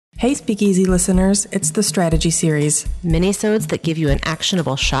Hey, Speakeasy listeners, it's the Strategy Series. Minisodes that give you an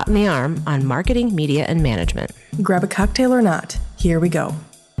actionable shot in the arm on marketing, media, and management. Grab a cocktail or not. Here we go.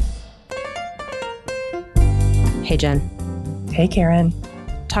 Hey, Jen. Hey, Karen.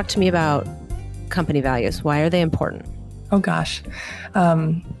 Talk to me about company values. Why are they important? Oh, gosh.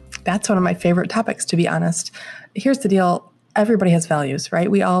 That's one of my favorite topics, to be honest. Here's the deal. Everybody has values, right?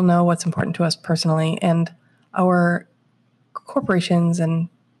 We all know what's important to us personally, and our corporations and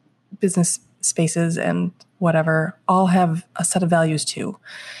business spaces and whatever all have a set of values too.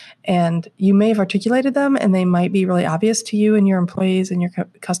 And you may have articulated them and they might be really obvious to you and your employees and your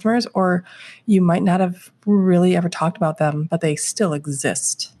customers, or you might not have really ever talked about them, but they still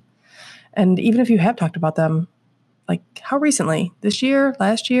exist. And even if you have talked about them, like how recently, this year,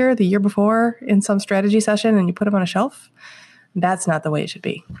 last year, the year before, in some strategy session, and you put them on a shelf, that's not the way it should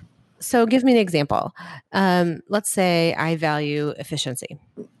be. So give me an example. Let's say I value efficiency.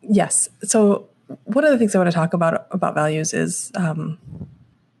 Yes. So one of the things I want to talk about values is,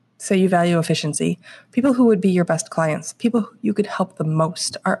 say you value efficiency. People who would be your best clients, people who you could help the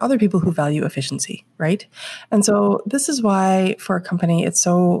most, are other people who value efficiency, right? And so this is why for a company, it's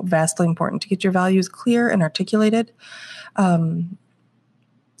so vastly important to get your values clear and articulated.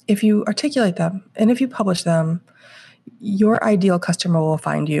 If you articulate them and if you publish them, your ideal customer will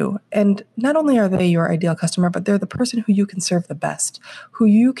find you. And not only are they your ideal customer, but they're the person who you can serve the best, who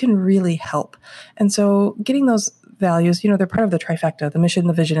you can really help. And so getting those values, they're part of the trifecta, the mission,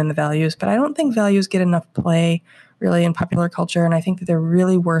 the vision, and the values. But I don't think values get enough play really in popular culture. And I think that they're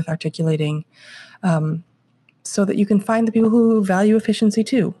really worth articulating so that you can find the people who value efficiency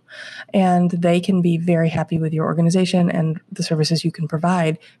too. And they can be very happy with your organization and the services you can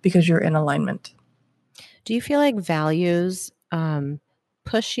provide because you're in alignment. Do you feel like values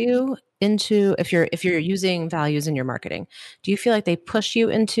push you into, if you're using values in your marketing, do you feel like they push you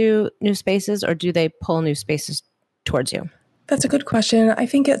into new spaces or do they pull new spaces towards you? That's a good question. I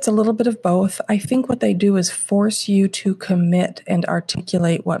think it's a little bit of both. I think what they do is force you to commit and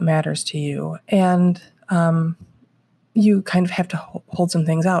articulate what matters to you. And you kind of have to hold some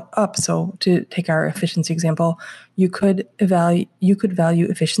things up. So to take our efficiency example, you could value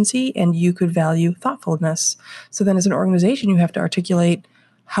efficiency and you could value thoughtfulness. So then as an organization, you have to articulate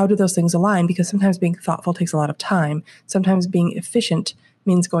how do those things align, because sometimes being thoughtful takes a lot of time. Sometimes being efficient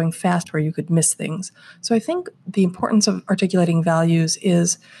means going fast where you could miss things. So I think the importance of articulating values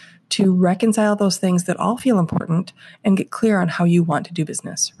is to reconcile those things that all feel important and get clear on how you want to do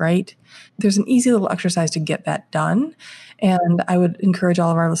business, right? There's an easy little exercise to get that done. And I would encourage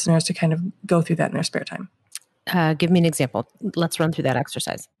all of our listeners to kind of go through that in their spare time. Give me an example. Let's run through that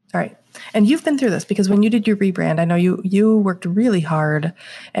exercise. All right. And you've been through this because when you did your rebrand, I know you worked really hard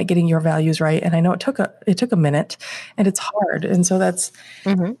at getting your values right. And I know it took a minute and it's hard. And so it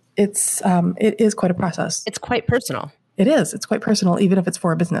is quite a process. It's quite personal. It is. It's quite personal, even if it's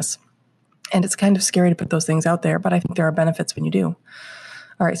for a business. And it's kind of scary to put those things out there, but I think there are benefits when you do.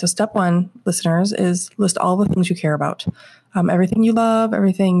 All right. So step one, listeners, is list all the things you care about. Everything you love,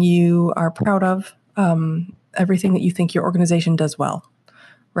 everything you are proud of, everything that you think your organization does well,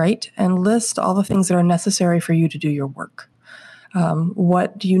 right? And list all the things that are necessary for you to do your work.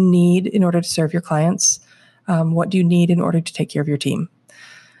 What do you need in order to serve your clients? What do you need in order to take care of your team?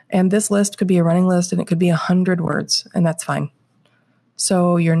 And this list could be a running list and it could be 100 words, and that's fine.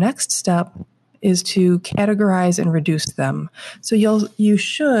 So your next step is to categorize and reduce them. So you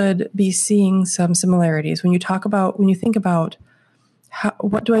should be seeing some similarities. When you think about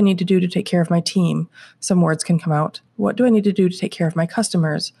what do I need to do to take care of my team? Some words can come out. What do I need to do to take care of my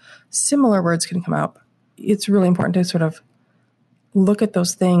customers? Similar words can come out. It's really important to sort of look at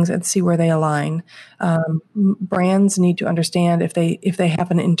those things and see where they align. Brands need to understand if they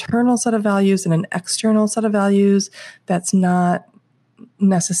have an internal set of values and an external set of values that's not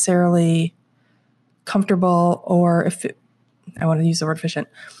necessarily comfortable, or I want to use the word efficient,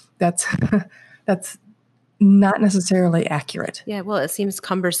 that's not necessarily accurate. Yeah, well, it seems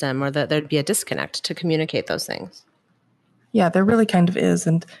cumbersome, or that there'd be a disconnect to communicate those things. Yeah, there really kind of is.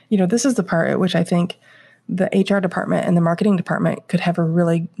 And, this is the part at which I think the HR department and the marketing department could have a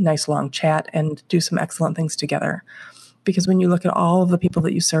really nice long chat and do some excellent things together. Because when you look at all of the people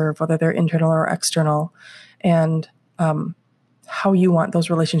that you serve, whether they're internal or external, and how you want those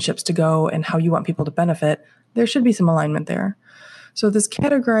relationships to go and how you want people to benefit, there should be some alignment there. So this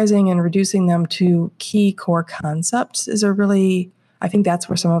categorizing and reducing them to key core concepts is I think that's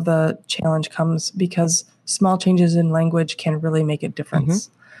where some of the challenge comes, because small changes in language can really make a difference.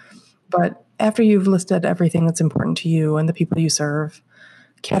 Mm-hmm. But after you've listed everything that's important to you and the people you serve,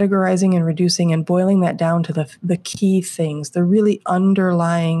 categorizing and reducing and boiling that down to the key things, the really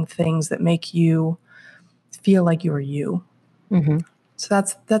underlying things that make you feel like you're you. Mm-hmm. So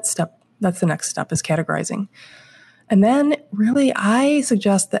that's the next step, is categorizing. And then really, I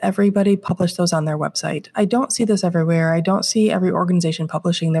suggest that everybody publish those on their website. I don't see this everywhere. I don't see every organization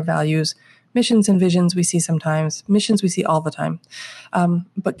publishing their values. Missions and visions we see sometimes. Missions we see all the time.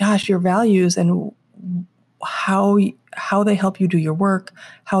 But gosh, your values and how they help you do your work,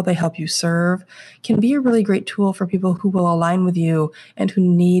 how they help you serve, can be a really great tool for people who will align with you and who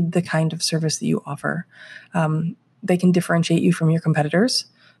need the kind of service that you offer. They can differentiate you from your competitors.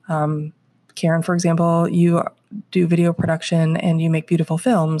 Karen, for example, you do video production and you make beautiful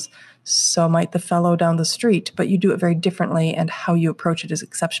films. So might the fellow down the street, but you do it very differently, and how you approach it is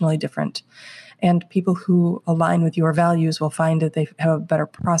exceptionally different. And people who align with your values will find that they have a better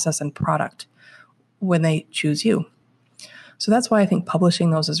process and product when they choose you. So that's why I think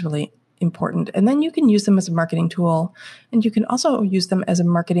publishing those is really important. And then you can use them as a marketing tool, and you can also use them as a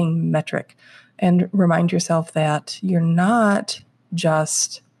marketing metric, and remind yourself that you're not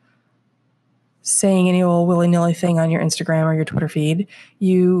just saying any old willy-nilly thing on your Instagram or your Twitter feed.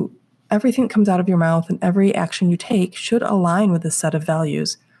 Everything that comes out of your mouth and every action you take should align with this set of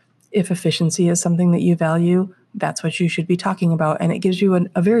values. If efficiency is something that you value, that's what you should be talking about. And it gives you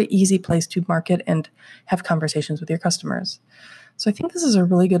a very easy place to market and have conversations with your customers. So I think this is a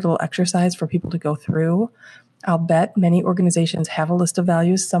really good little exercise for people to go through. I'll bet many organizations have a list of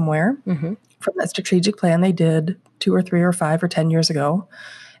values somewhere from that strategic plan they did 2 or 3 or 5 or 10 years ago.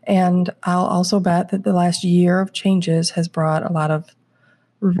 And I'll also bet that the last year of changes has brought a lot of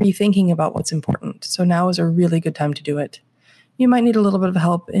rethinking about what's important. So now is a really good time to do it. You might need a little bit of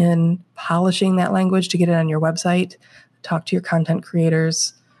help in polishing that language to get it on your website. Talk to your content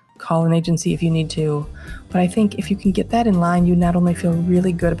creators, call an agency if you need to. But I think if you can get that in line, you not only feel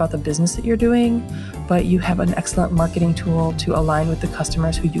really good about the business that you're doing, but you have an excellent marketing tool to align with the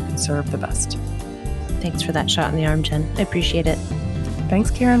customers who you can serve the best. Thanks for that shot in the arm, Jen. I appreciate it. Thanks,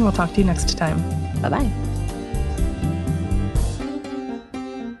 Karen. We'll talk to you next time. Bye-bye.